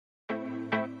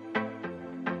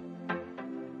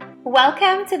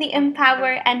Welcome to the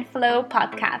Empower and Flow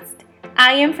podcast.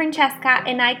 I am Francesca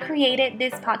and I created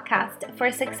this podcast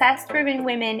for success-driven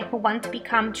women who want to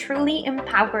become truly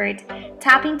empowered,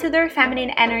 tap into their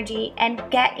feminine energy, and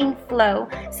get in flow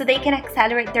so they can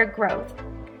accelerate their growth.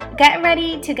 Get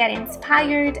ready to get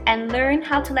inspired and learn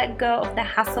how to let go of the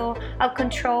hustle of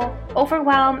control,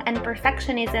 overwhelm, and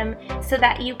perfectionism so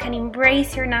that you can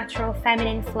embrace your natural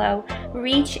feminine flow,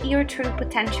 reach your true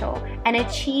potential, and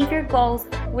achieve your goals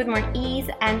with more ease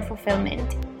and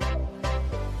fulfillment.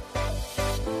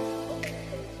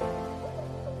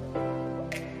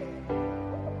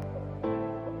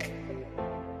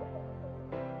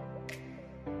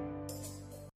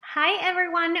 Hi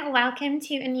everyone, welcome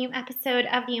to a new episode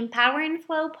of the Empower and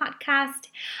Flow podcast.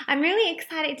 I'm really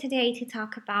excited today to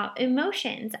talk about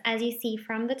emotions, as you see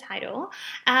from the title.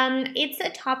 It's a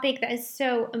topic that is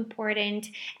so important,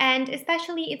 and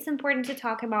especially it's important to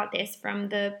talk about this from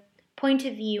the point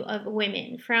of view of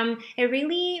women, from a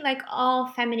really all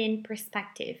feminine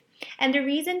perspective. And the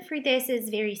reason for this is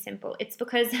very simple. It's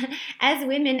because as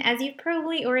women, as you've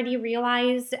probably already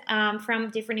realized from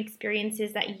different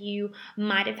experiences that you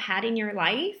might have had in your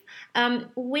life,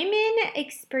 women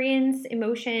experience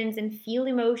emotions and feel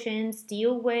emotions,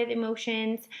 deal with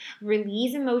emotions,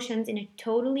 release emotions in a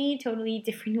totally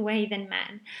different way than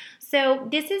men. So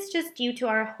this is just due to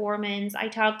our hormones. I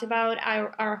talked about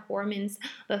our hormones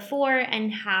before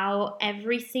and how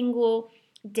every single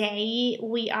day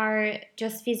we are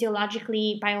just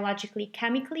physiologically, biologically,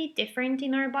 chemically different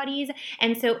in our bodies,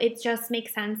 and so it just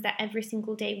makes sense that every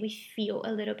single day we feel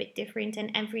a little bit different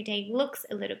and every day looks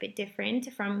a little bit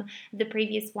different from the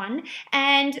previous one.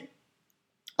 And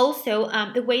also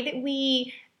the way that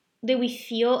we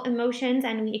feel emotions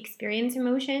and we experience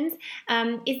emotions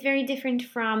is very different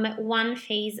from one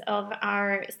phase of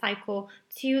our cycle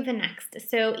to the next.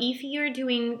 So if you're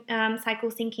doing cycle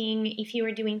syncing, if you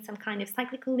are doing some kind of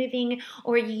cyclical living,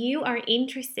 or you are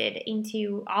interested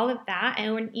into all of that,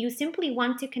 and you simply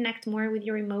want to connect more with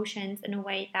your emotions in a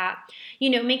way that,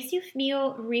 makes you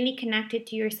feel really connected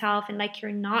to yourself and like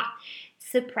you're not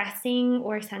suppressing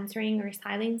or censoring or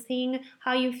silencing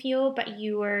how you feel, but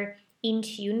you are in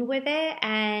tune with it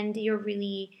and you're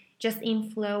really just in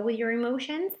flow with your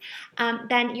emotions,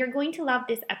 then you're going to love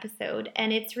this episode.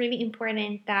 And it's really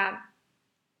important that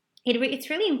it's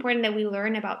really important that we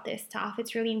learn about this stuff.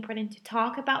 It's really important to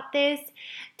talk about this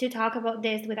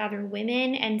with other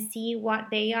women and see what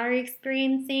they are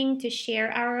experiencing, to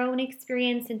share our own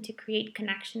experience and to create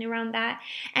connection around that.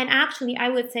 And actually, I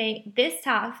would say this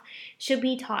stuff should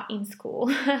be taught in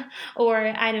school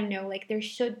or I don't know, there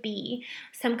should be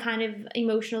some kind of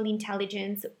emotional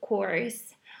intelligence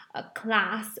course, a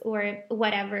class or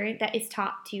whatever that is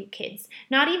taught to kids.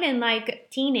 Not even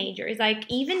teenagers,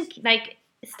 even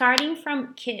starting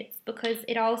from kids, because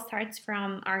it all starts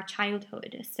from our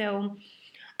childhood. So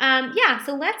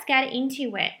so let's get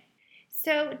into it.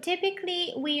 So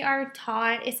typically we are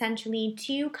taught essentially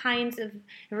two kinds of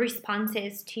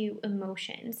responses to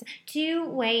emotions, two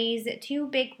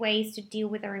big ways to deal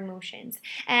with our emotions.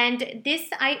 And this,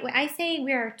 I say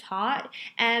we are taught,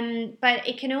 but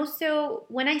it can also,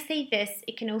 when I say this,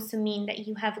 it can also mean that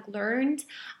you have learned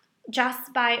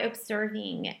just by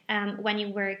observing when you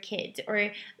were a kid,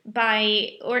 or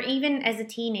even as a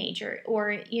teenager, or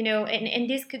and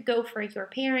this could go for your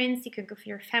parents, it could go for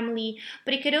your family,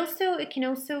 but it can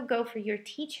also go for your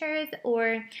teachers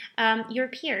or your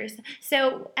peers.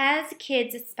 So as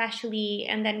kids especially,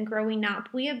 and then growing up,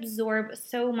 we absorb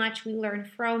so much, we learn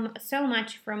from so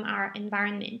much from our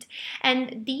environment,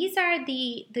 and these are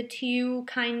the two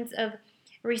kinds of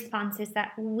responses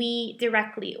that we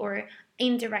directly or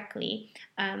indirectly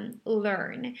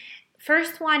learn.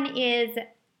 First one is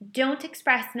don't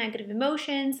express negative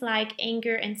emotions like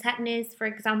anger and sadness, for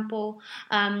example.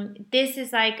 This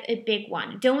is a big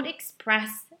one. Don't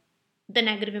express the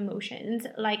negative emotions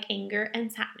like anger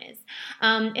and sadness.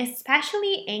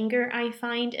 Especially anger, I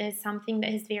find, is something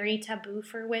that is very taboo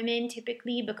for women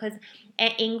typically, because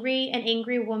an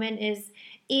angry woman is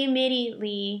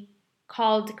immediately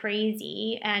called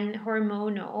crazy and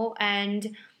hormonal.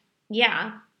 And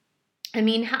yeah, I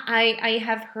mean, I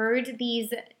have heard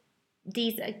these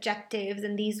adjectives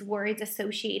and these words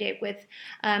associated with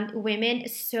women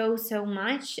so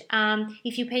much.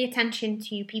 If you pay attention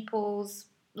to people's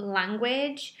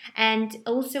language, and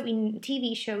also in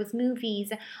TV shows,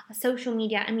 movies, social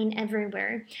media, I mean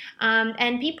everywhere,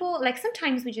 and people,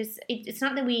 sometimes we just it's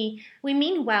not that we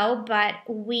mean well, but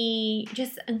we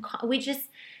just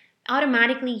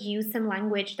automatically use some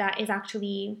language that is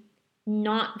actually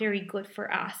not very good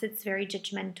for us. It's very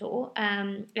judgmental,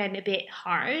 and a bit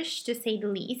harsh, to say the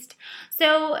least.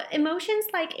 So emotions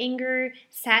like anger,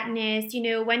 sadness,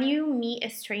 when you meet a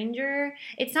stranger,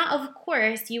 it's not, of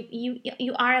course, you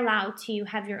are allowed to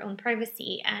have your own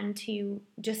privacy and to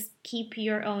just keep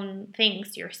your own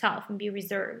things to yourself and be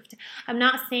reserved. I'm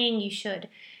not saying you should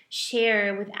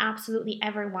share with absolutely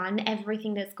everyone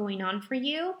everything that's going on for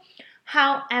you.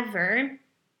 However,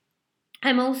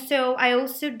 I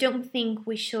also don't think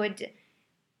we should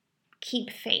keep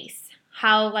face.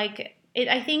 How, like,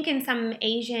 I think in some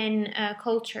Asian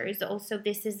cultures also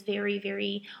this is very,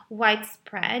 very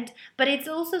widespread, but it's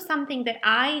also something that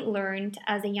I learned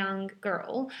as a young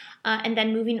girl, and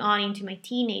then moving on into my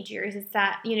teenage years, is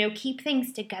that, keep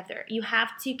things together. You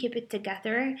have to keep it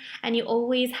together, and you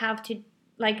always have to,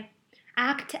 like,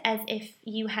 act as if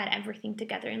you had everything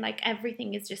together and like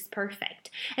everything is just perfect.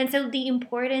 And so the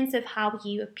importance of how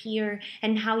you appear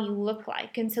and how you look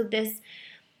like. And so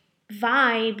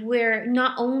vibe where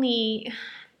not only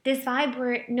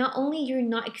you're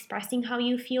not expressing how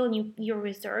you feel and you're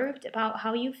reserved about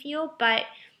how you feel, but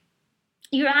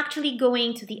you're actually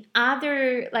going to the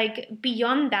other, like,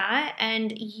 beyond that,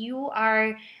 and you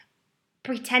are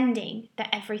pretending that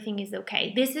everything is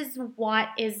okay. This is what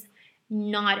is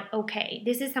not okay.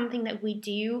 This is something that we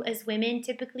do as women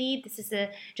typically. This is a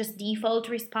just default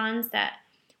response that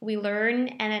we learn,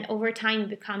 and then over time it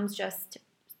becomes just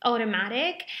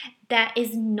automatic. That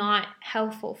is not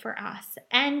helpful for us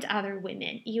and other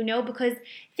women, because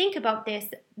think about this.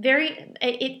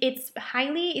 It's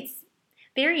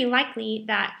very likely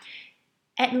that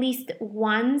at least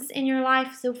once in your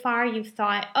life so far you've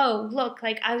thought, oh, look,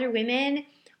 like, other women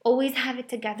always have it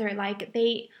together, like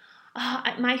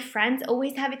my friends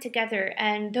always have it together,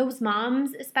 and those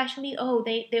moms especially, oh,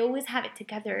 they always have it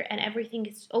together and everything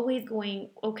is always going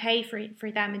okay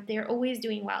for them and they're always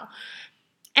doing well.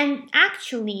 And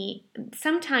actually,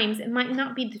 sometimes it might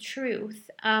not be the truth.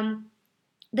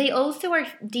 They also are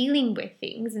dealing with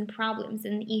things and problems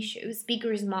and issues, big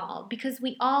or small, because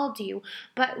we all do.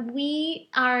 But we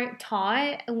are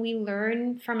taught and we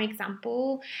learn from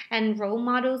example and role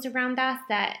models around us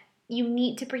that you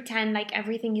need to pretend like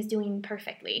everything is doing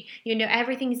perfectly.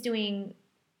 Everything is going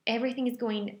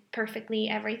perfectly.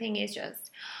 Everything is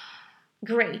just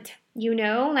great.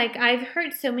 Like, I've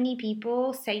heard so many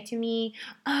people say to me,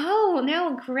 oh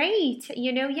no, great,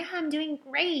 yeah, I'm doing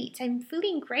great, I'm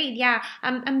feeling great, yeah,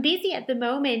 I'm busy at the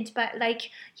moment, but, like,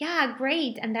 yeah,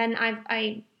 great. And then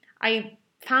I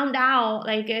found out,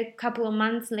 like, a couple of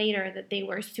months later that they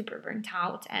were super burnt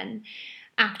out, and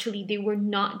actually they were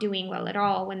not doing well at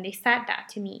all when they said that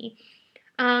to me.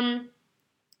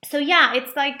 So yeah,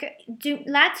 it's like,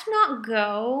 let's not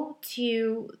go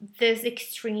to this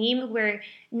extreme where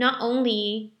not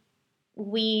only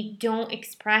we don't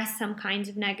express some kinds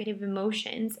of negative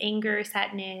emotions, anger,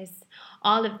 sadness,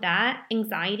 all of that,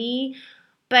 anxiety,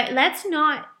 but let's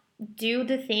not do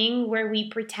the thing where we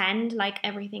pretend like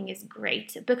everything is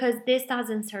great, because this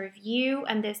doesn't serve you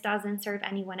and this doesn't serve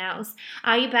anyone else.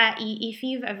 I bet if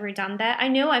you've ever done that, I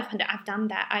know I've done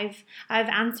that. I've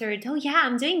answered, oh yeah,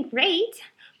 I'm doing great,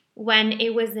 when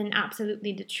it wasn't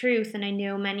absolutely the truth. And I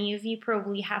know many of you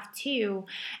probably have too.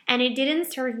 And it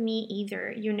didn't serve me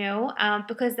either,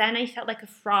 because then I felt like a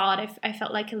fraud. I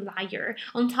felt like a liar.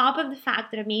 On top of the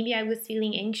fact that maybe I was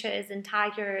feeling anxious and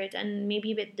tired and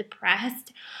maybe a bit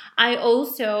depressed, I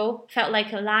also felt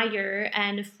like a liar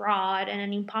and a fraud and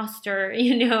an imposter,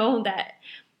 that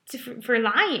for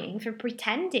lying, for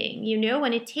pretending,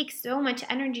 and it takes so much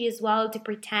energy as well to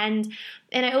pretend.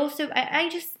 And I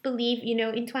just believe,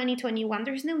 in 2021,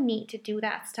 there's no need to do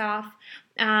that stuff.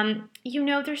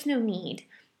 There's no need.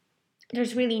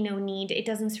 There's really no need. It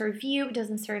doesn't serve you, it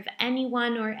doesn't serve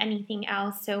anyone or anything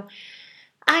else. So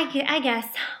I guess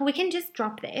we can just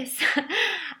drop this.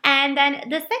 And then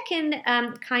the second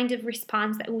kind of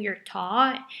response that we are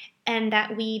taught and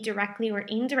that we directly or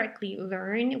indirectly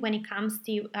learn when it comes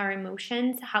to our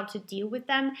emotions, how to deal with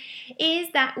them, is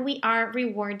that we are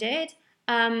rewarded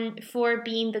for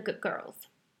being the good girls.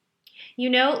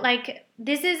 Like,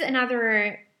 this is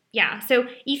another, yeah. So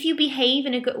if you behave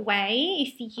in a good way,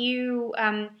 if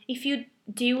you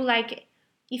do, like,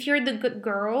 if you're the good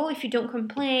girl, if you don't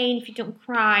complain, if you don't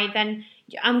cry, then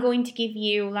I'm going to give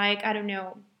you, like, I don't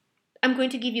know, I'm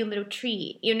going to give you a little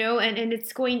treat, and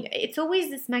it's always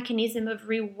this mechanism of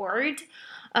reward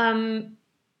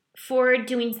for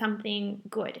doing something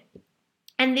good.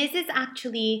 And this is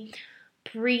actually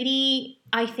pretty,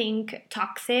 I think,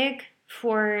 toxic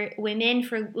for women,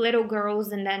 for little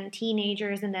girls, and then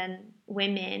teenagers, and then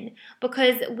women,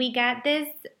 because we get this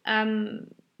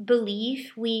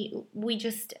belief, we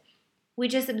we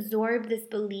just absorb this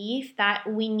belief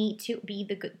that we need to be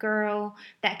the good girl,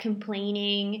 that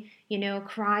complaining,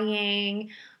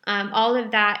 crying, all of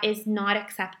that is not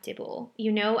acceptable,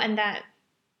 and that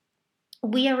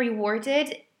we are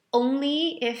rewarded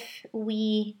only if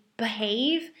we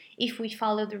behave, if we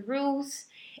follow the rules,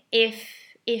 if.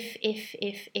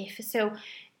 So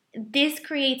this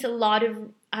creates a lot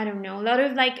of, I don't know, a lot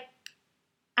of like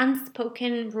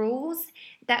unspoken rules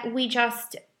that we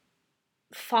just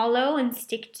follow and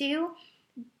stick to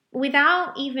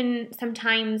without even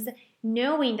sometimes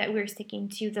knowing that we're sticking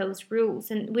to those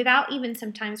rules, and without even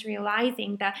sometimes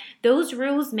realizing that those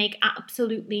rules make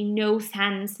absolutely no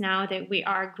sense now that we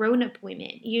are grown-up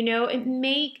women. It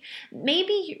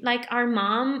maybe like our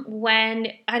mom, when,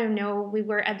 I don't know, we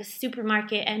were at the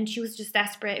supermarket and she was just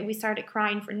desperate, we started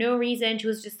crying for no reason, she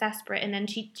was just desperate, and then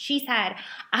she said,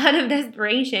 out of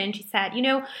desperation, she said,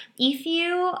 if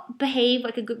you behave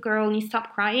like a good girl and you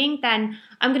stop crying, then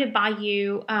I'm gonna buy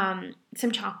you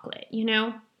some chocolate,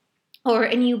 or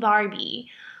a new Barbie.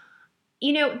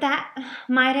 That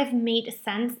might have made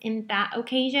sense in that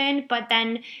occasion, but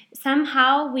then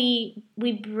somehow we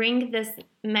bring this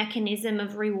mechanism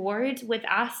of reward with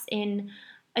us in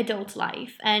adult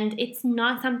life, and it's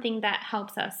not something that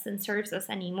helps us and serves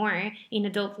us anymore in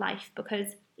adult life,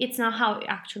 because it's not how it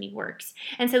actually works.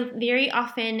 And so very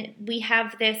often we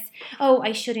have this, oh,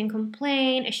 I shouldn't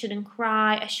complain, I shouldn't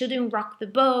cry, I shouldn't rock the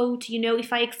boat.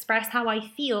 If I express how I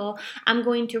feel, I'm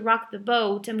going to rock the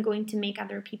boat, I'm going to make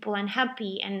other people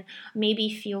unhappy and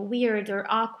maybe feel weird or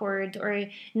awkward or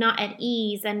not at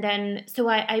ease. And then, so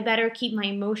I better keep my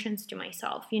emotions to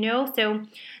myself, So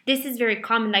this is very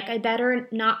common, like I better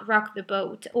not rock the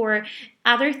boat. Or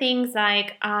other things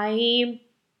like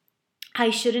I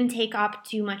shouldn't take up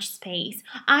too much space.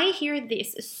 I hear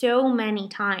this so many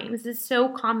times. It's so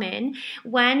common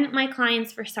when my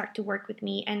clients first start to work with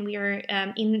me, and we are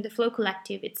in the Flow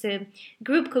Collective. It's a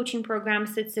group coaching program,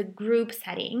 so it's a group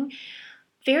setting.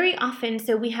 Very often,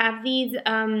 so we have these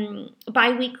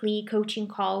bi-weekly coaching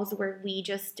calls where we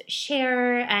just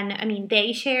share, and I mean,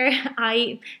 they share.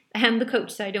 I am the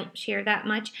coach, so I don't share that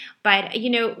much, but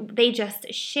they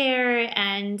just share,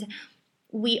 and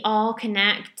we all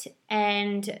connect.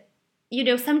 And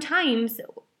sometimes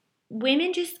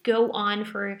women just go on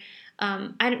for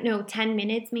I don't know, 10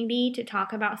 minutes maybe, to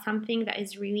talk about something that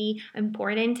is really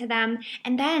important to them,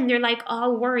 and then they're like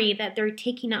all worried that they're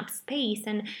taking up space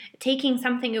and taking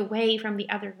something away from the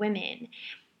other women.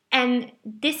 And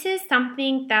this is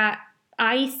something that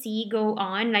I see go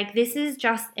on. Like, this is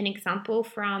just an example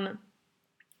from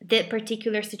the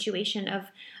particular situation of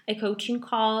a coaching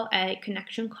call, a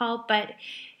connection call, but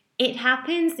it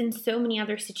happens in so many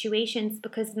other situations.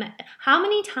 Because how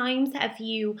many times have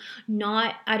you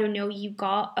not, I don't know, you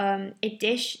got a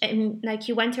dish, and like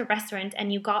you went to a restaurant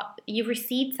and you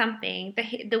received something,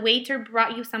 the waiter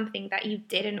brought you something that you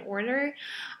didn't order,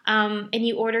 and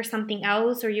you order something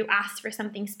else, or you asked for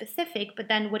something specific, but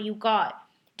then what you got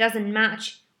doesn't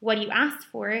match what you asked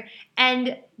for,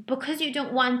 and because you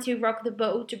don't want to rock the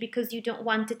boat, or because you don't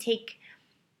want to take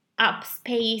up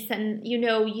space, and you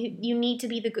need to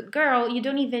be the good girl, you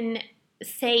don't even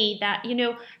say that,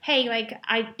 hey, like,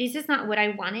 this is not what I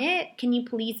wanted, can you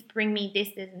please bring me this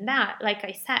and that, like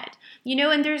I said,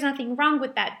 and there's nothing wrong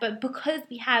with that. But because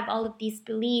we have all of these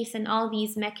beliefs and all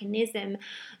these mechanisms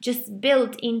just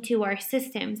built into our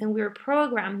systems, and we're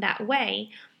programmed that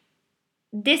way,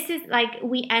 this is like,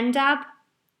 we end up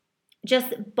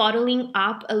just bottling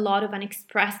up a lot of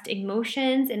unexpressed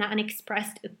emotions and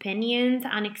unexpressed opinions,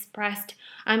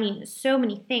 so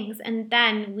many things. And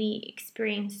then we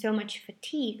experience so much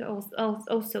fatigue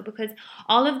also, because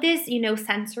all of this,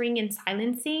 censoring and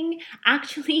silencing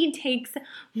actually takes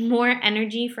more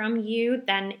energy from you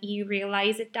than you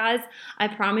realize it does. I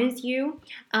promise you.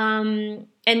 And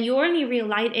you only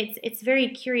realize, it's very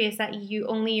curious that you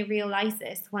only realize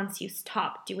this once you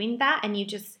stop doing that, and you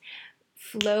just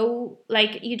flow,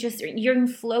 like you're in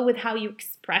flow with how you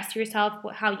express yourself,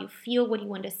 how you feel, what you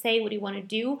want to say, what you want to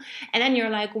do. And then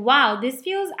you're like, wow, this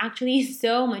feels actually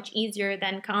so much easier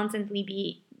than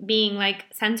constantly being like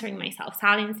censoring myself,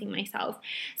 silencing myself,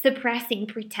 suppressing,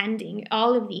 pretending,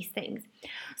 all of these things.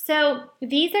 So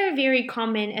these are very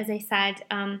common, as I said.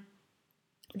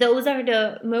 Those are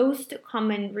the most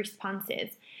common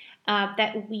responses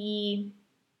that we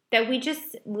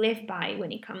just live by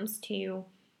when it comes to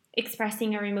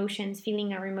expressing our emotions,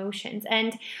 feeling our emotions.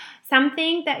 And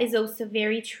something that is also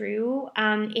very true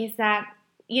is that,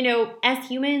 as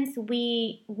humans,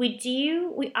 we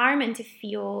are meant to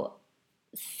feel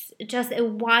just a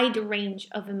wide range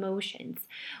of emotions.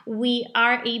 We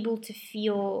are able to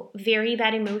feel very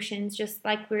bad emotions, just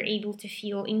like we're able to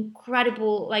feel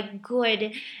incredible, like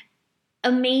good,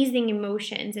 amazing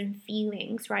emotions and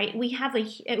feelings, right? We have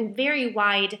a very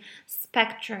wide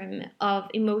spectrum of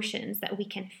emotions that we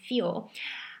can feel.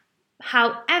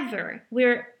 However,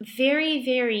 we're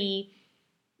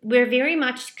very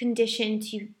much conditioned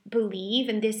to believe,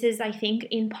 and this is, I think,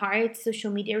 in part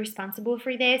social media responsible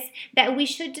for this, that we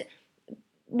should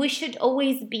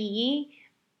always be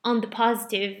on the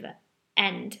positive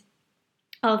end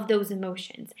of those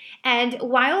emotions. And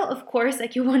while of course,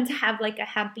 like, you want to have like a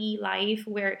happy life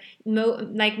where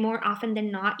more often than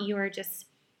not you're just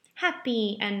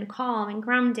happy and calm and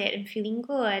grounded and feeling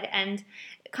good and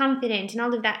confident and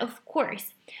all of that, of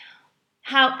course.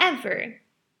 However,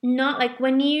 not like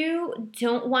when you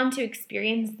don't want to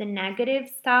experience the negative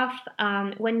stuff,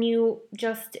 when you're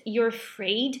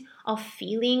afraid of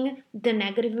feeling the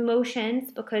negative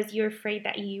emotions because you're afraid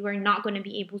that you are not going to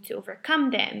be able to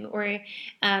overcome them or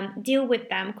deal with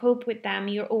them, cope with them,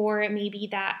 or maybe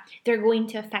that they're going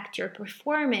to affect your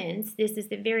performance. This is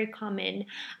a very common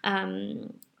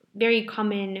kind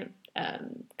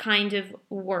of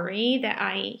worry that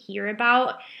I hear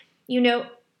about. You know,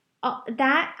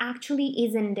 that actually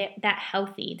isn't that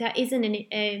healthy. That isn't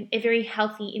a very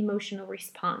healthy emotional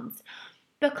response,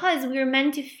 because we're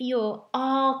meant to feel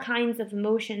all kinds of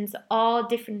emotions, all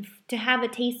different, to have a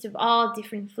taste of all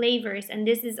different flavors, and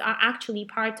this is actually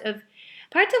part of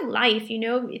life.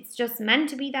 It's just meant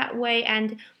to be that way,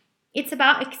 and it's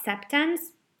about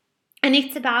acceptance, and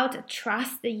it's about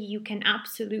trust that you can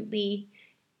absolutely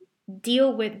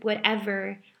deal with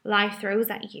whatever life throws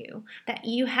at you, that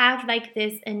you have like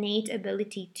this innate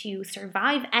ability to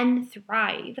survive and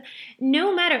thrive,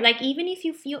 no matter, like, even if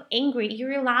you feel angry,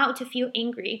 you're allowed to feel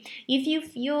angry. If you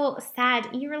feel sad,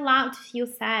 you're allowed to feel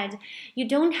sad. You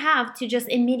don't have to just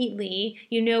immediately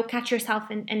catch yourself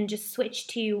and just switch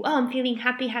to, oh, I'm feeling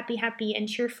happy, happy, happy and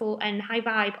cheerful and high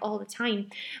vibe all the time,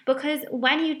 because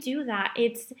when you do that,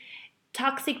 it's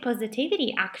toxic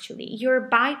positivity. Actually, you're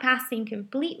bypassing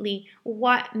completely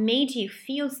what made you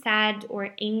feel sad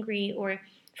or angry or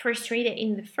frustrated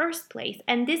in the first place,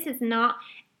 and this is not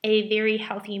a very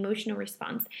healthy emotional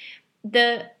response.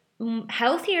 The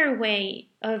healthier way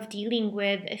of dealing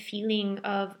with a feeling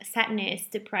of sadness,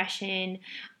 depression,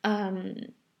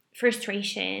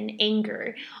 frustration,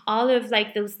 anger, all of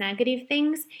like those negative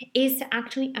things, is to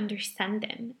actually understand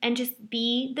them and just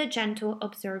be the gentle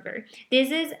observer.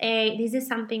 This is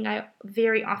something I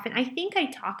very often, I think I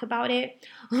talk about it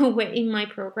in my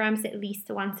programs at least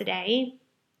once a day.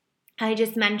 I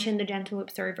just mentioned the gentle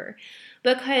observer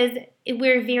because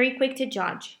we're very quick to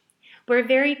judge. We're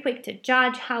very quick to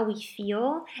judge how we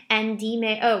feel and deem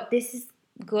it, oh, this is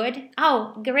good.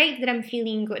 Oh, great that I'm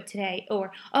feeling good today.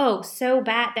 Or, oh, so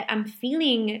bad that I'm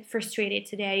feeling frustrated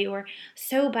today. Or,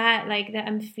 so bad like that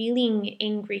I'm feeling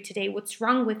angry today. What's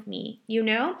wrong with me?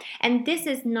 And this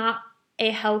is not a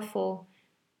helpful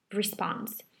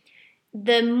response.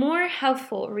 The more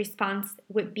helpful response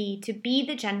would be to be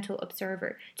the gentle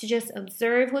observer, to just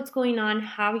observe what's going on,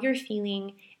 how you're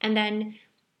feeling, and then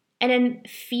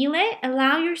feel it.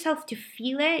 Allow yourself to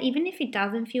feel it, even if it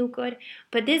doesn't feel good.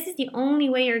 But this is the only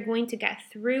way you're going to get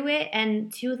through it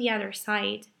and to the other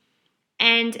side.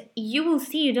 And you will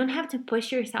see, you don't have to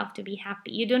push yourself to be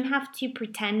happy. You don't have to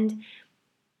pretend.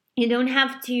 You don't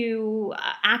have to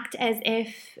act as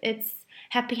if it's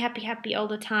happy, happy, happy all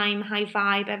the time, high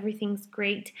vibe, everything's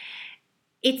great.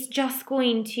 It's just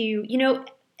going to,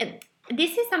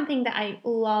 this is something that I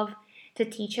love to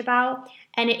teach about,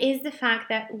 and it is the fact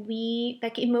that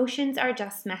emotions are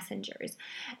just messengers.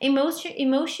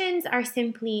 Emotions are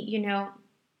simply,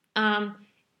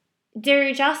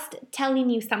 they're just telling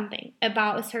you something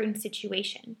about a certain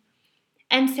situation.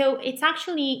 And so it's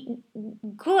actually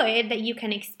good that you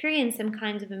can experience some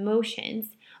kinds of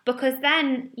emotions, because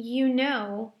then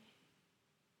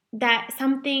that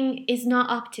something is not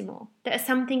optimal, that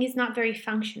something is not very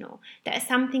functional, that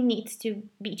something needs to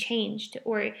be changed,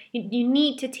 or you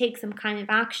need to take some kind of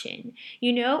action,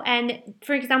 And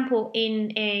for example,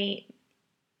 in a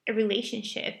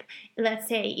relationship, let's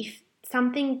say if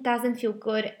something doesn't feel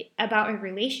good about a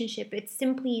relationship, it's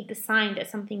simply the sign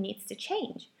that something needs to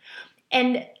change.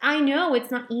 And I know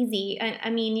it's not easy. I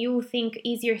mean, you will think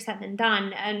easier said than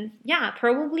done. And yeah,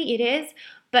 probably it is.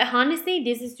 But honestly,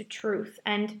 this is the truth.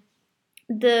 And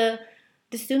the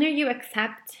sooner you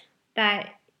accept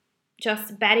that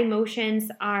just bad emotions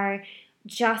are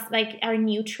just like are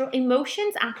neutral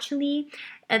emotions, actually,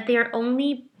 they're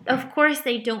only, of course,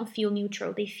 they don't feel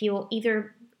neutral. They feel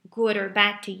either good or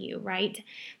bad to you, right?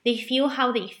 They feel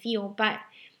how they feel, but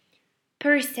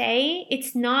per se,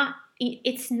 it's not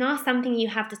something you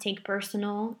have to take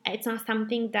personal. It's not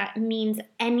something that means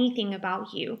anything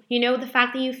about you. The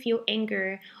fact that you feel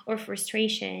anger or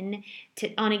frustration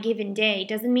on a given day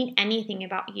doesn't mean anything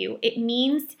about you. It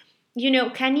means,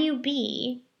 can you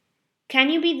be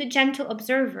the gentle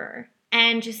observer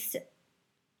and just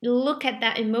look at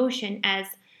that emotion as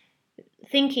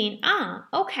thinking,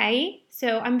 okay,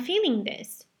 so I'm feeling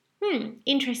this.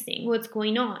 Interesting. What's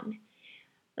going on?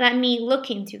 Let me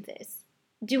look into this.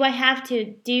 Do I have to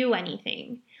do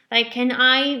anything? Like, can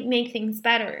I make things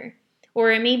better?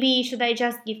 Or maybe should I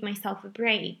just give myself a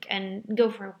break and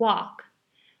go for a walk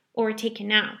or take a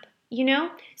nap?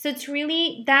 So it's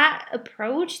really that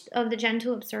approach of the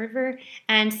gentle observer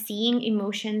and seeing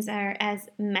emotions as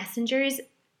messengers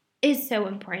is so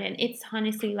important. It's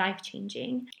honestly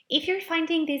life-changing. If you're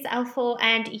finding this helpful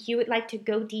and you would like to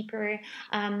go deeper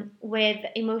with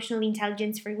emotional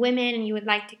intelligence for women, and you would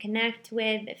like to connect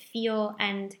with, feel,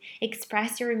 and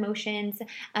express your emotions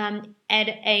in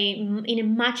a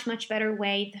much, much better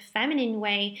way, the feminine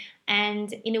way,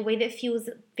 and in a way that feels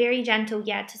very gentle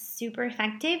yet super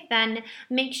effective, then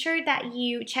make sure that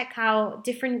you check out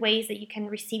different ways that you can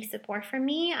receive support from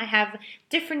me. I have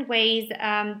different ways,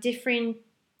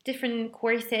 different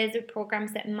courses or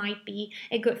programs that might be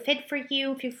a good fit for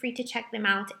you. Feel free to check them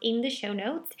out in the show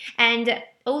notes. And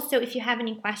also, if you have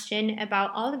any question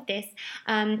about all of this,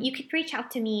 you could reach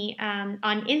out to me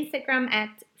on Instagram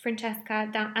at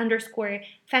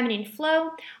Francesca_feminine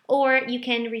flow, or you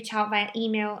can reach out via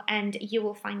email and you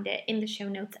will find it in the show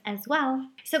notes as well.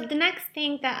 So the next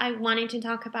thing that I wanted to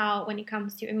talk about when it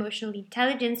comes to emotional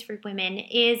intelligence for women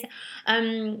is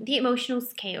the emotional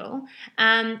scale.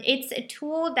 It's a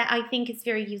tool that I think is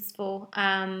very useful,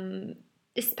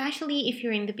 especially if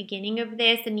you're in the beginning of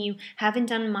this and you haven't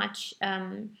done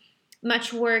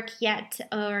much work yet,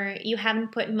 or you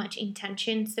haven't put much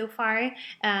intention so far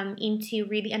into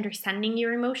really understanding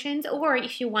your emotions, or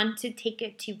if you want to take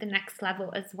it to the next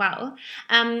level as well.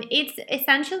 It's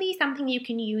essentially something you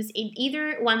can use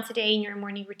either once a day in your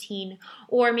morning routine,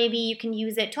 or maybe you can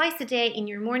use it twice a day in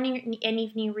your morning and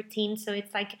evening routine. So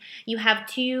it's like you have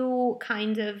two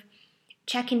kinds of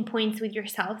check-in points with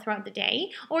yourself throughout the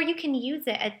day, or you can use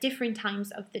it at different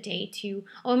times of the day to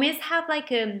almost have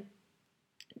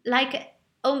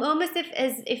almost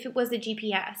as if it was a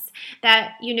GPS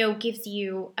that gives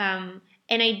you an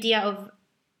idea of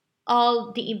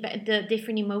all the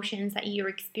different emotions that you're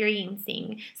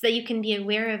experiencing, so that you can be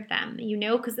aware of them,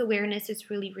 because awareness is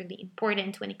really, really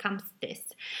important when it comes to this.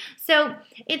 So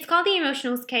it's called the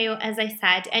emotional scale, as I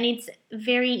said, and it's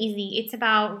very easy. It's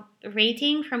about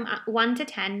rating from 1 to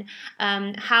 10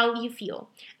 how you feel,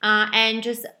 and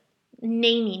just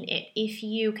naming it. If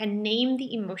you can name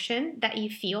the emotion that you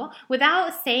feel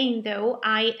without saying, though,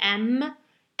 I am,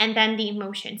 and then the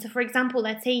emotion. So for example,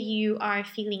 let's say you are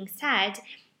feeling sad.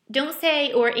 Don't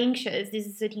say, or anxious, this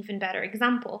is an even better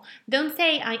example. Don't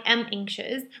say I am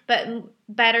anxious, but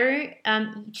better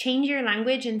change your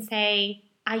language and say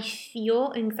I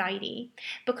feel anxiety,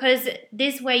 because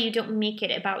this way you don't make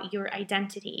it about your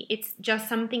identity. It's just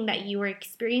something that you are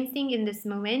experiencing in this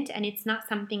moment, and it's not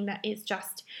something that is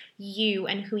just you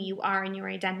and who you are and your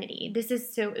identity. This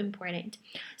is so important.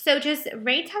 So just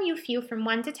rate how you feel from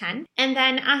 1 to 10, and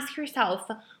then ask yourself,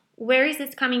 where is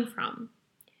this coming from?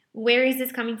 Where is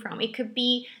this coming from? It could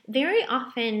be very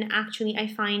often, actually,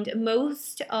 I find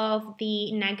most of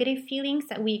the negative feelings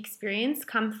that we experience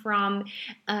come from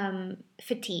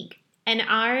fatigue, and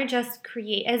are just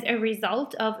create as a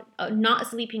result of not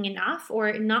sleeping enough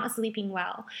or not sleeping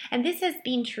well. And this has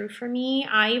been true for me.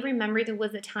 I remember there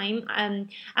was a time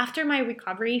after my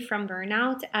recovery from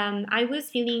burnout, I was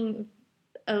feeling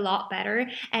a lot better,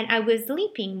 and I was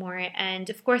sleeping more, and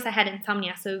of course I had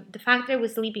insomnia, so the fact that I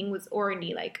was sleeping was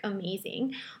already like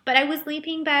amazing. But I was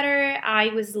sleeping better, I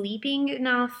was sleeping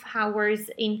enough hours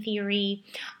in theory,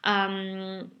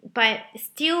 but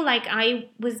still, like, I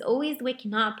was always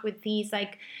waking up with these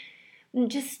like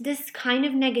just this kind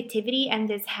of negativity and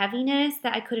this heaviness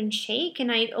that I couldn't shake,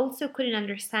 and I also couldn't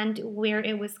understand where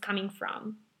it was coming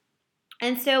from.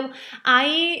 And so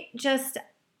I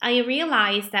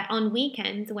realized that on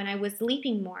weekends, when I was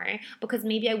sleeping more, because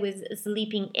maybe I was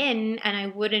sleeping in and I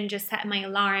wouldn't just set my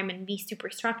alarm and be super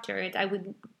structured, I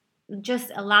would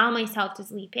just allow myself to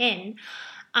sleep in.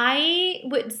 I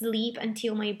would sleep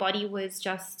until my body was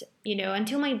just,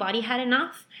 until my body had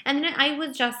enough. And then I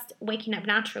was just waking up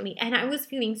naturally, and I was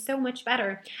feeling so much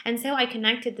better. And so I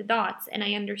connected the dots, and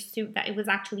I understood that it was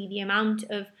actually the amount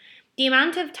of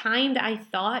time that I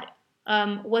thought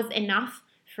was enough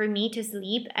for me to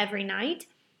sleep every night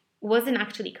wasn't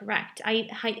actually correct.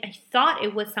 I thought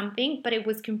it was something, but it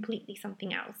was completely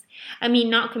something else. I mean,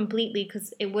 not completely,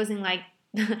 because it wasn't like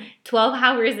 12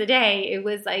 hours a day. It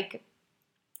was like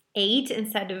 8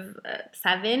 instead of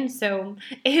 7. So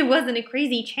it wasn't a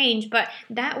crazy change, but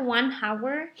that 1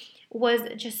 hour was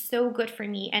just so good for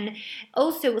me. And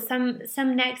also some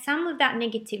of that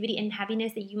negativity and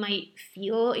heaviness that you might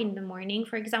feel in the morning,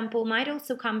 for example, might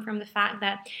also come from the fact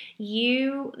that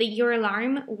your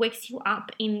alarm wakes you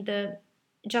up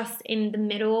just in the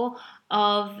middle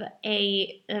of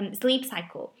a sleep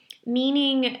cycle,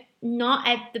 meaning not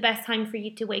at the best time for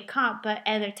you to wake up, but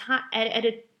at a time at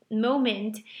a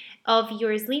moment of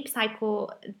your sleep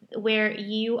cycle where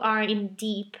you are in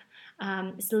deep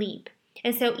sleep.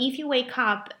 And so if you wake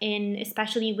up in,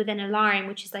 especially with an alarm,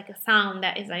 which is like a sound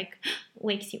that is like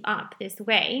wakes you up this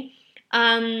way,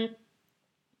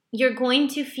 you're going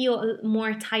to feel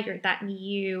more tired than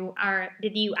you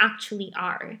actually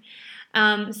are.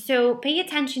 So pay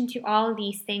attention to all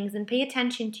these things and pay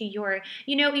attention to you're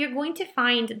going to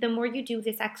find the more you do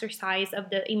this exercise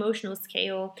of the emotional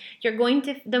scale,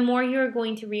 the more you're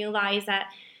going to realize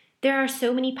that there are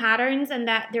so many patterns and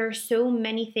that there are so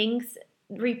many things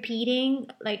repeating,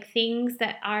 like things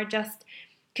that are just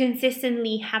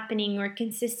consistently happening or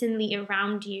consistently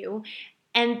around you,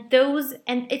 and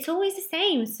it's always the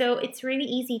same, so it's really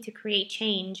easy to create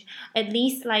change. At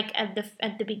least like at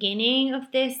the beginning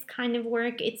of this kind of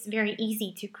work, it's very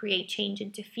easy to create change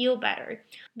and to feel better,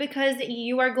 because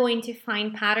you are going to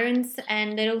find patterns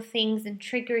and little things and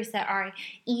triggers that are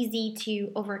easy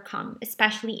to overcome,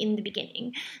 especially in the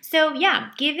beginning. So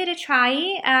yeah, give it a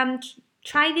try.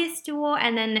 Try this tool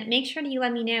and then make sure that you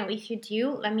let me know. If you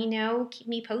do, let me know, keep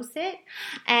me posted,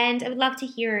 and I would love to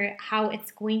hear how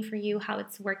it's going for you, how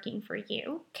it's working for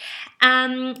you.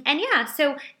 And yeah,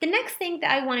 so the next thing that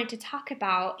I wanted to talk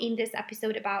about in this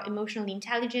episode about emotional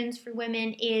intelligence for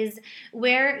women is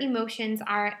where emotions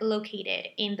are located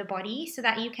in the body, so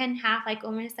that you can have like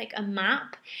almost like a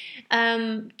map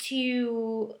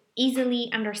to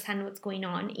easily understand what's going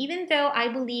on. Even though I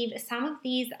believe some of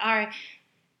these are,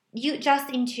 you just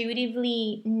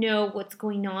intuitively know what's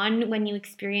going on when you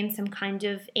experience some kind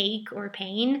of ache or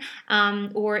pain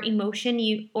or emotion.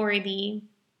 You already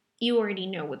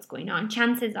know what's going on.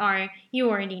 Chances are you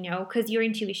already know, because your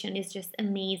intuition is just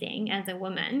amazing as a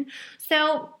woman.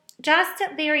 So just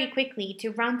very quickly to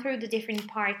run through the different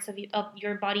parts of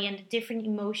your body and the different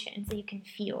emotions that you can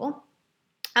feel.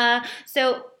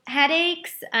 So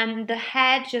headaches, the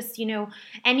head, just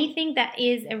anything that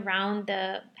is around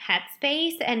the head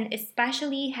space, and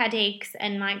especially headaches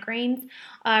and migraines,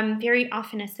 very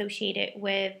often associated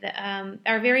with,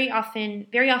 are very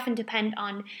often depend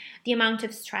on the amount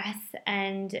of stress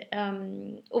and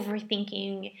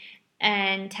overthinking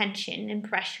and tension and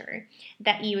pressure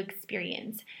that you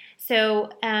experience.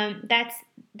 So that's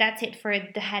it for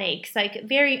the headaches. Like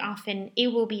very often it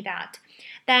will be that.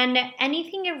 Then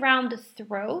anything around the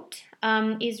throat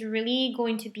is really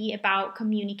going to be about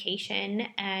communication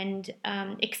and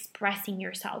expressing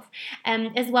yourself,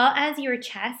 as well as your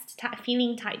chest,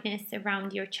 feeling tightness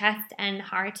around your chest and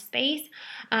heart space.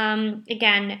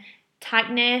 Again,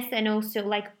 tightness and also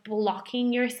like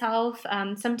blocking yourself,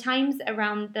 sometimes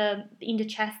around in the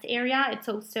chest area. It's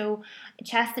also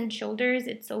chest and shoulders.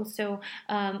 It's also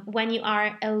when you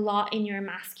are a lot in your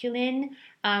masculine,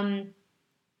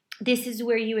 this is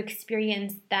where you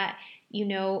experience that,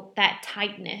 that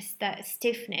tightness, that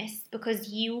stiffness,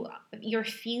 because you're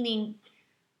feeling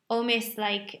almost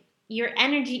like your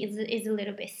energy is a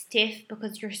little bit stiff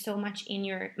because you're so much in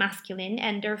your masculine,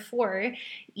 and therefore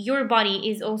your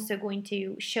body is also going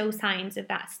to show signs of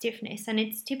that stiffness, and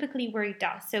it's typically where it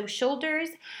does. So shoulders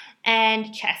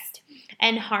and chest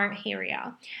and heart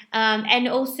area, and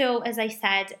also, as I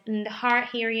said, in the heart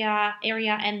area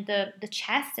and the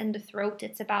chest and the throat,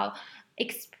 it's about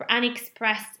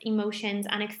unexpressed emotions,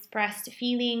 unexpressed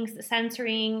feelings,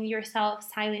 censoring yourself,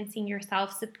 silencing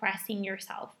yourself, suppressing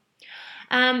yourself.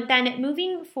 Then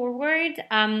moving forward,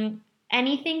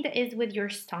 anything that is with your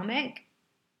stomach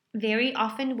very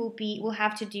often will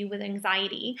have to do with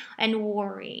anxiety and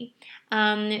worry.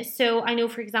 So I know,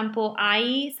 for example,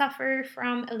 I suffer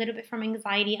from a little bit from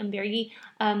anxiety. I'm very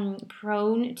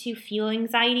prone to feel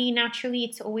anxiety naturally.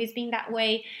 It's always been that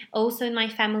way, also in my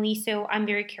family. So I'm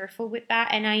very careful with that.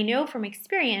 And I know from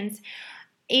experience,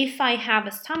 if I have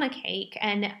a stomach ache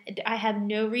and I have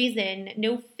no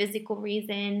physical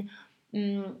reason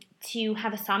to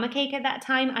have a stomach ache at that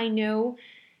time, I know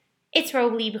it's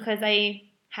probably because I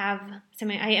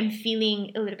am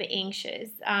feeling a little bit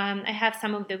anxious. I have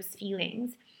some of those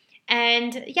feelings.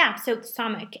 And yeah, so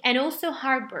stomach, and also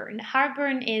heartburn.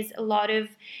 Heartburn is a lot of,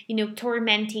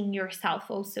 tormenting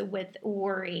yourself also with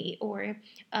worry, or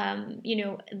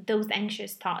those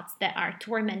anxious thoughts that are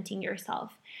tormenting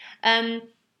yourself. um,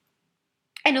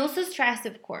 and also stress,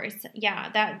 of course. Yeah,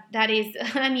 that is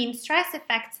I mean, stress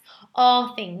affects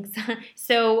all things.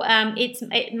 So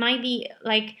it might be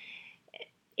like,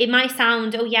 it might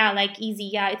sound, oh yeah, like easy,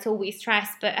 yeah, it's always stress,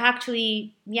 but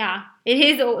actually, yeah, it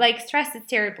is, like, stress is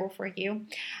terrible for you.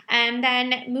 And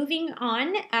then moving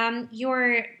on,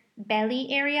 your belly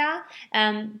area,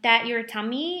 that your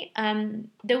tummy,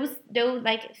 those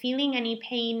like feeling any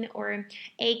pain or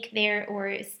ache there,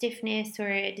 or stiffness or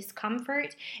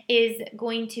discomfort, is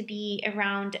going to be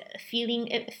around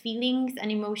feelings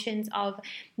and emotions of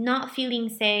not feeling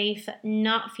safe,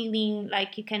 not feeling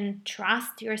like you can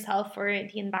trust yourself or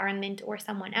the environment or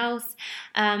someone else.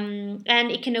 And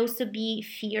it can also be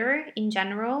fear in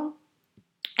general.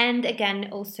 And again,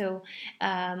 also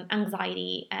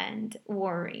anxiety and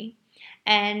worry.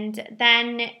 And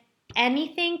then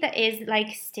anything that is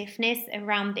like stiffness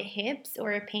around the hips,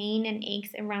 or pain and aches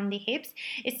around the hips,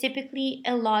 is typically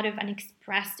a lot of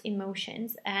unexpressed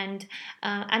emotions and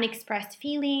unexpressed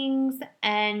feelings,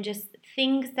 and just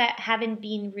things that haven't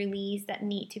been released that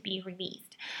need to be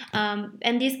released.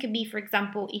 And this could be, for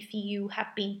example, if you have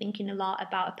been thinking a lot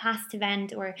about a past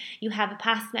event, or you have a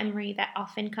past memory that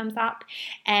often comes up,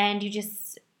 and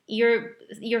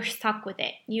you're stuck with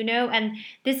it, and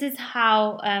this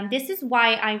is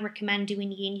why I recommend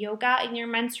doing yin yoga in your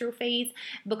menstrual phase,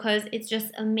 because it's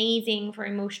just amazing for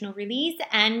emotional release.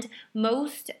 And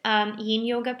most yin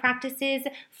yoga practices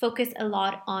focus a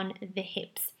lot on the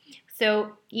hips.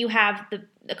 So you have the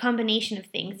combination of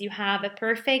things. You have a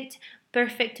perfect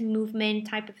movement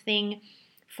type of thing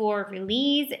for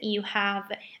release. You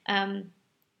have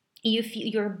you feel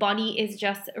your body is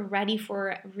just ready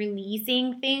for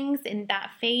releasing things in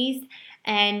that phase,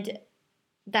 and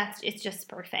it's just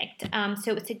perfect.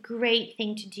 So it's a great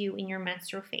thing to do in your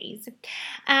menstrual phase.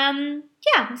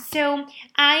 Yeah. So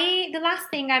the last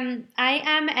thing, I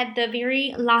am at the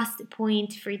very last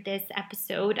point for this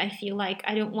episode. I feel like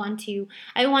I want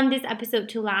this episode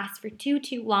to last for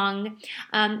too long.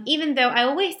 Even though I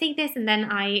always say this and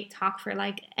then I talk for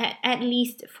like at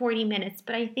least 40 minutes,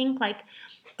 but I think like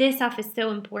this stuff is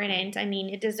so important. I mean,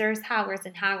 it deserves hours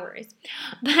and hours.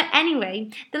 But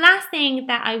anyway, the last thing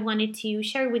that I wanted to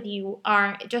share with you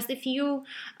are just a few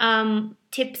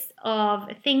tips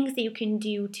of things that you can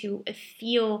do to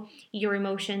feel your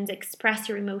emotions, express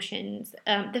your emotions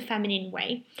the feminine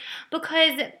way.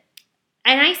 Because,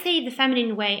 and I say the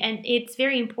feminine way, and it's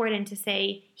very important to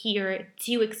say here,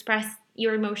 to express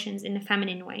your emotions in a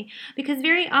feminine way, because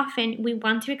very often we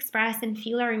want to express and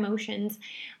feel our emotions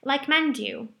like men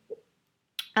do,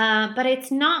 but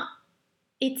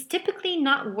it's typically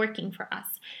not working for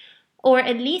us, or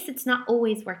at least it's not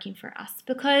always working for us,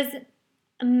 because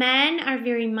men are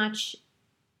very much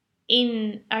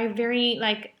are very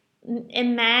like, a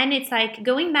man, it's like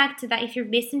going back to that. If you've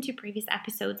listened to previous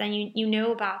episodes, and you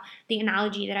know about the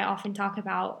analogy that I often talk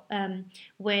about,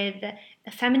 with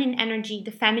the feminine energy,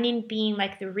 the feminine being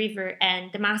like the river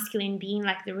and the masculine being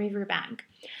like the riverbank.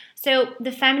 So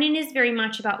the feminine is very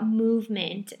much about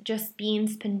movement, just being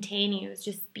spontaneous,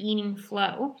 just being in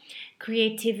flow,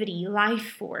 creativity, life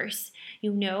force,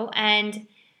 and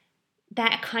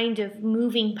that kind of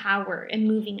moving power and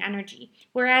moving energy.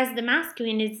 Whereas the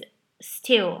masculine is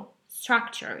still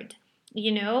structured,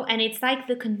 and it's like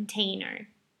the container.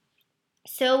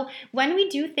 So when we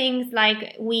do things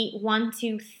like we want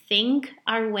to think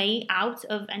our way out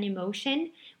of an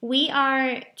emotion, we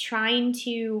are trying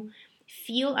to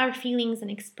feel our feelings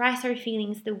and express our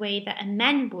feelings the way that a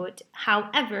man would.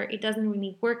 However, it doesn't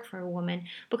really work for a woman,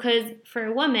 because for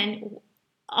a woman,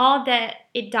 all that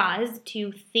it does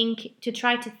to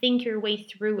try to think your way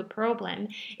through a problem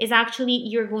is actually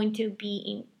you're going to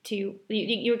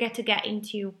get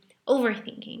into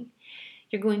overthinking.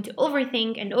 You're going to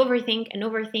overthink and overthink and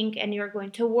overthink, and you're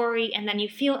going to worry, and then you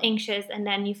feel anxious, and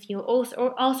then you feel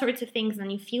all sorts of things, and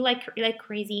you feel like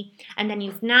crazy, and then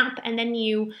you snap, and then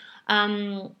you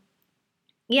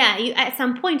at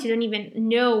some point you don't even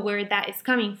know where that is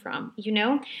coming from,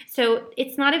 So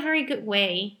it's not a very good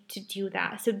way to do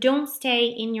that. So don't stay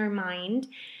in your mind.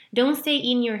 Don't stay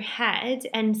in your head,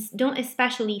 and don't,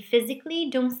 especially physically,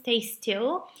 don't stay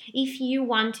still if you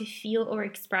want to feel or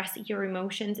express your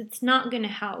emotions. It's not going to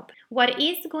help. What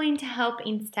is going to help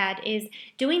instead is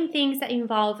doing things that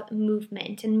involve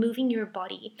movement and moving your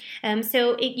body.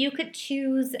 You could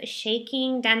choose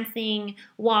shaking, dancing,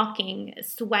 walking,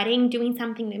 sweating, doing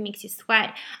something that makes you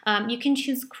sweat. You can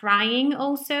choose crying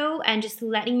also, and just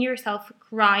letting yourself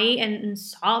cry and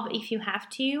sob if you have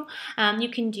to. You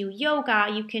can do yoga.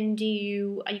 You can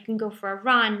go for a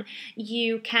run.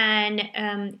 You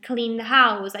can clean the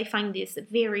house. I find this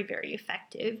very, very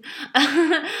effective,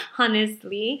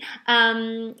 honestly.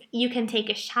 You can take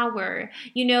a shower.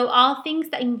 All things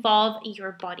that involve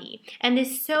your body, and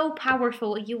it's so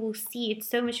powerful. You will see it's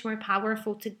so much more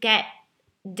powerful to get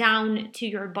down to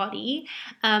your body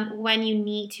when you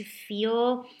need to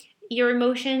feel your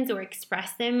emotions or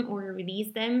express them or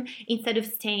release them, instead of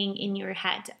staying in your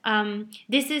head.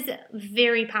 This is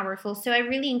very powerful. So I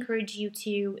really encourage you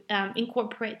to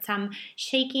incorporate some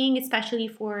shaking, especially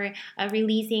for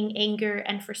releasing anger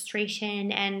and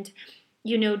frustration, and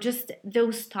just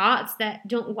those thoughts that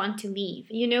don't want to leave.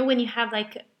 When you have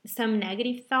like some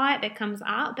negative thought that comes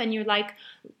up and you're like,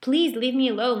 please leave me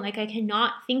alone. Like, I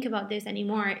cannot think about this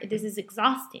anymore. This is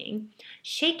exhausting.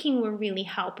 Shaking will really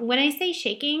help. When I say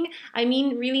shaking, I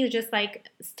mean really just like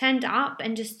stand up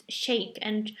and just shake,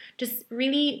 and just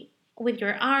really with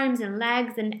your arms and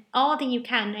legs and all that you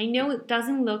can. I know it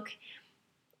doesn't look,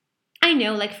 I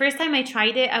know, like, first time I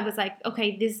tried it, I was like,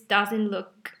 okay, this doesn't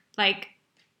look like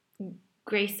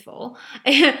graceful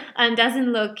and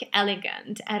doesn't look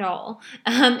elegant at all.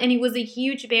 And it was a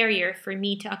huge barrier for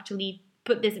me to actually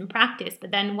put this in practice.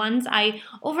 But then once I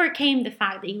overcame the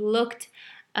fact that it looked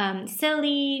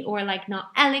silly or like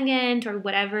not elegant or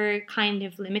whatever kind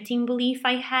of limiting belief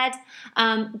I had,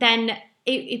 then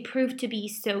it proved to be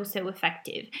so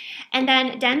effective. And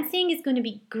then dancing is going to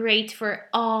be great for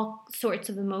all sorts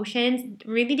of emotions,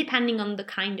 really depending on the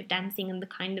kind of dancing and the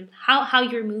kind of how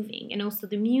you're moving, and also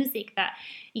the music that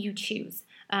you choose.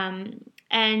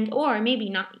 And or maybe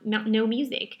not no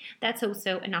music. That's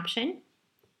also an option.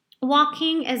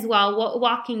 Walking as well.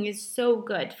 Walking is so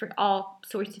good for all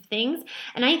sorts of things.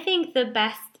 And I think the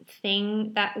best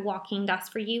thing that walking does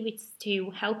for you is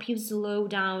to help you slow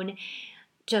down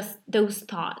just those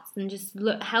thoughts, and just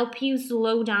help you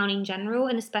slow down in general,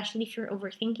 and especially if you're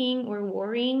overthinking or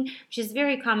worrying, which is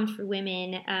very common for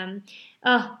women.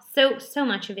 So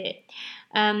much of it.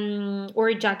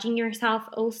 Or judging yourself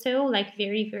also, like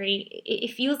very,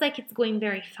 it feels like it's going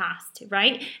very fast,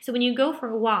 right? So when you go for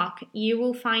a walk, you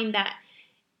will find that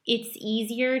it's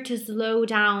easier to slow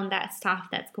down that stuff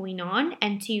that's going on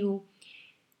and to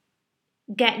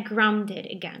get grounded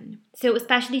again. So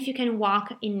especially if you can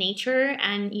walk in nature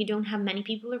and you don't have many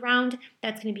people around,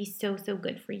 that's going to be so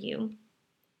good for you.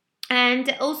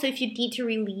 And also, if you need to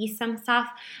release some stuff,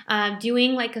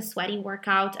 doing like a sweaty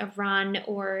workout, a run,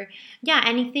 or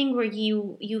anything where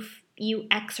you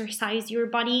exercise your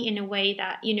body in a way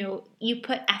that you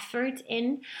put effort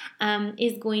in,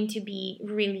 is going to be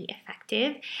really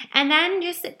effective. And then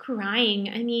just crying.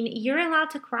 I mean, you're allowed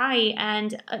to cry,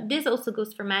 and this also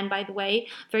goes for men, by the way.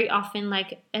 Very often,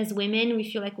 like as women, we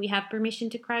feel like we have permission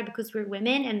to cry because we're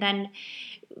women, and then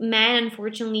men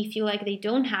unfortunately feel like they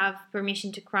don't have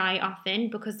permission to cry often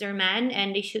because they're men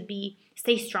and they should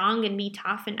stay strong and be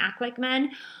tough and act like men,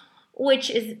 which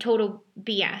is total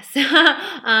BS.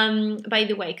 By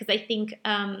the way, because I think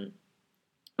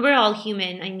we're all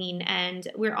human, I mean, and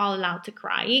we're all allowed to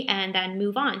cry and then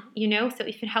move on, so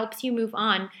if it helps you move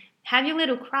on, have your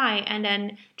little cry and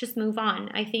then just move on.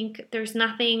 I think there's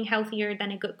nothing healthier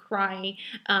than a good cry,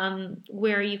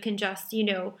 where you can just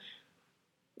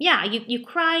you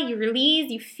cry, you release,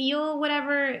 you feel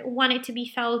whatever wanted to be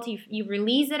felt, you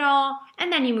release it all,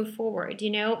 and then you move forward,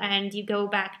 and you go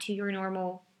back to your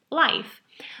normal life.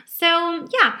 So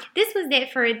this was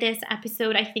it for this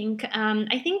episode. I think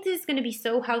this is going to be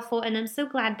so helpful, and I'm so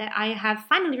glad that I have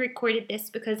finally recorded this,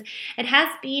 because it has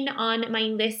been on my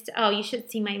list. Oh, you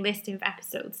should see my list of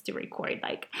episodes to record.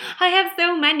 Like, I have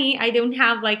so many. I don't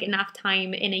have like enough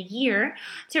time in a year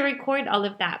to record all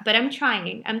of that, but I'm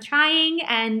trying,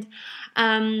 and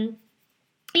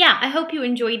I hope you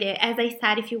enjoyed it. As I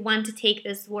said, if you want to take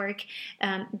this work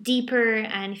deeper,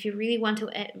 and if you really want to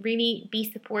really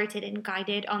be supported and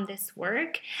guided on this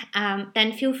work,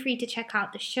 then feel free to check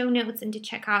out the show notes and to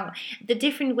check out the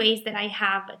different ways that I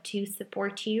have to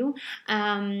support you.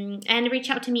 And reach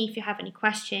out to me if you have any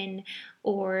question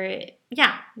or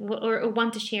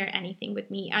want to share anything with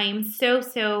me. I am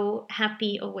so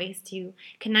happy always to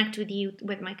connect with you,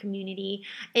 with my community.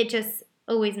 It just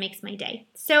always makes my day.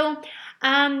 So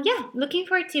looking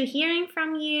forward to hearing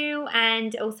from you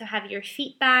and also have your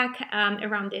feedback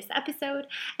around this episode.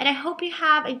 And I hope you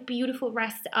have a beautiful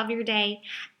rest of your day.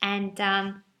 And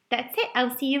that's it.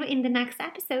 I'll see you in the next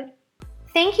episode.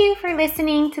 Thank you for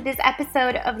listening to this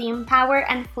episode of the Empower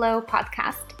and Flow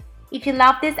podcast. If you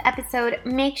love this episode,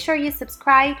 make sure you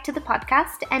subscribe to the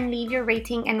podcast and leave your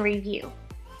rating and review.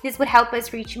 This would help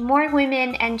us reach more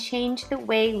women and change the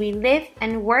way we live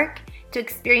and work to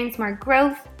experience more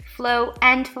growth, flow,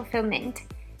 and fulfillment.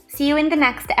 See you in the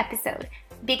next episode.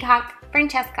 Big hug,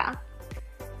 Francesca.